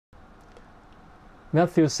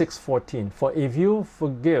Matthew 6:14, for if you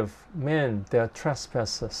forgive men their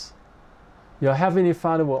trespasses, your heavenly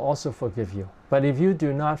Father will also forgive you. But if you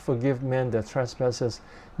do not forgive men their trespasses,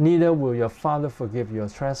 neither will your Father forgive your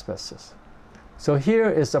trespasses. So here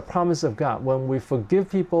is the promise of God. When we forgive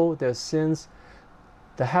people their sins,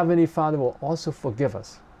 the heavenly Father will also forgive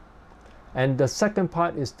us. And the second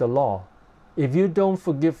part is the law. If you don't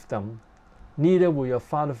forgive them, neither will your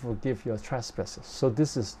Father forgive your trespasses. So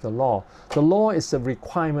this is the law. The law is the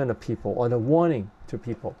requirement of people, or the warning to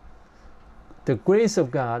people. The grace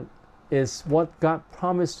of God is what God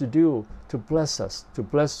promised to do to bless us, to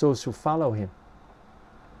bless those who follow Him.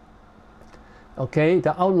 Okay,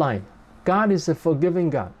 the outline. God is a forgiving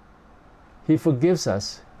God. He forgives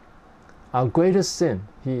us. Our greatest sin,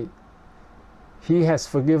 He has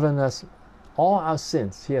forgiven us. All our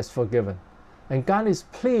sins He has forgiven. And God is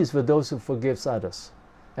pleased with those who forgive others.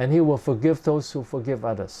 And He will forgive those who forgive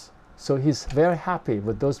others. So He's very happy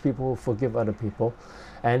with those people who forgive other people.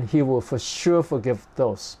 And He will for sure forgive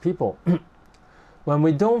those people. When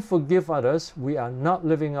we don't forgive others, we are not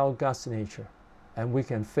living out God's nature. And we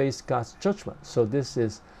can face God's judgment. So this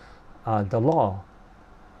is the law.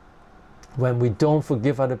 When we don't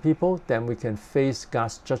forgive other people, then we can face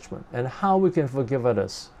God's judgment. And how we can forgive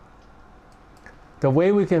others? The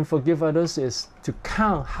way we can forgive others is to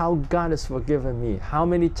count how God has forgiven me. How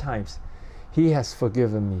many times He has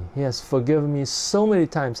forgiven me. He has forgiven me so many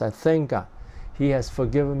times. I thank God. He has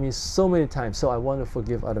forgiven me so many times. So I want to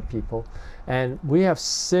forgive other people. And we have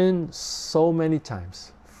sinned so many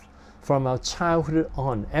times. From our childhood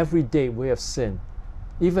on, every day we have sinned.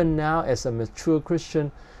 Even now as a mature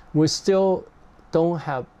Christian, we still don't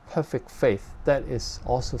have perfect faith. That is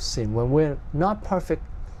also sin. When we're not perfect,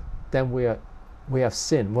 then we have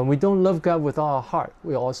sinned. When we don't love God with all our heart,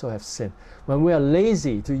 we also have sinned. When we are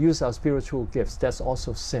lazy to use our spiritual gifts, that's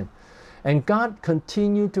also sin. And God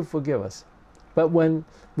continues to forgive us. But when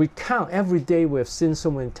we count every day, we have sinned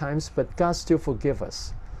so many times, but God still forgives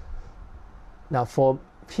us. Now for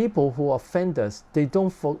people who offend us, they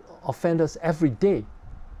don't offend us every day.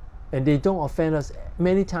 And they don't offend us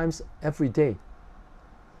many times every day.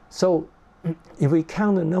 So if we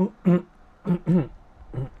count the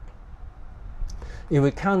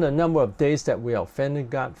number of days that we have offended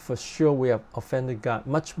God, for sure we have offended God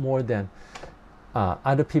much more than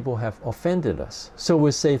other people have offended us. So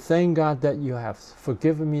we say, thank God that you have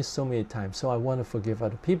forgiven me so many times, so I want to forgive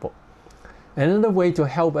other people. Another way to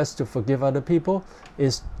help us to forgive other people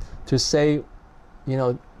is to say,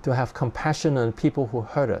 to have compassion on people who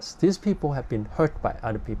hurt us. These people have been hurt by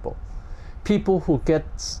other people. People who get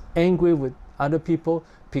angry with other people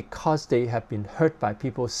because they have been hurt by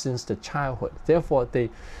people since the childhood. Therefore, they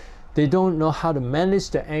don't know how to manage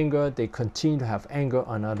their anger. They continue to have anger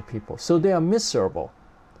on other people. So they are miserable.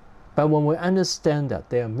 But when we understand that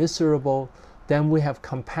they are miserable, then we have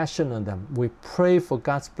compassion on them. We pray for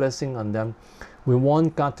God's blessing on them. We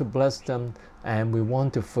want God to bless them, and we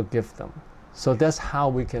want to forgive them. So that's how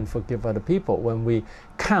we can forgive other people. When we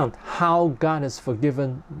count how God has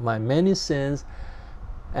forgiven my many sins,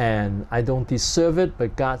 and I don't deserve it,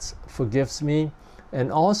 but God forgives me.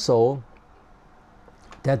 And also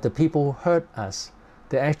that the people who hurt us,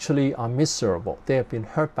 they actually are miserable. They have been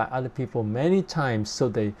hurt by other people many times, so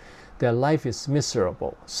their life is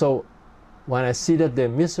miserable. So when I see that they're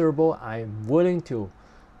miserable, I'm willing to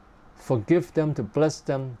forgive them, to bless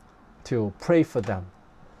them, to pray for them.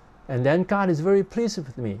 And then God is very pleased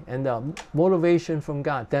with me, and the motivation from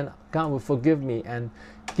God, then God will forgive me and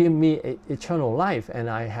give me eternal life, and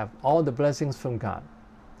I have all the blessings from God.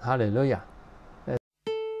 Hallelujah.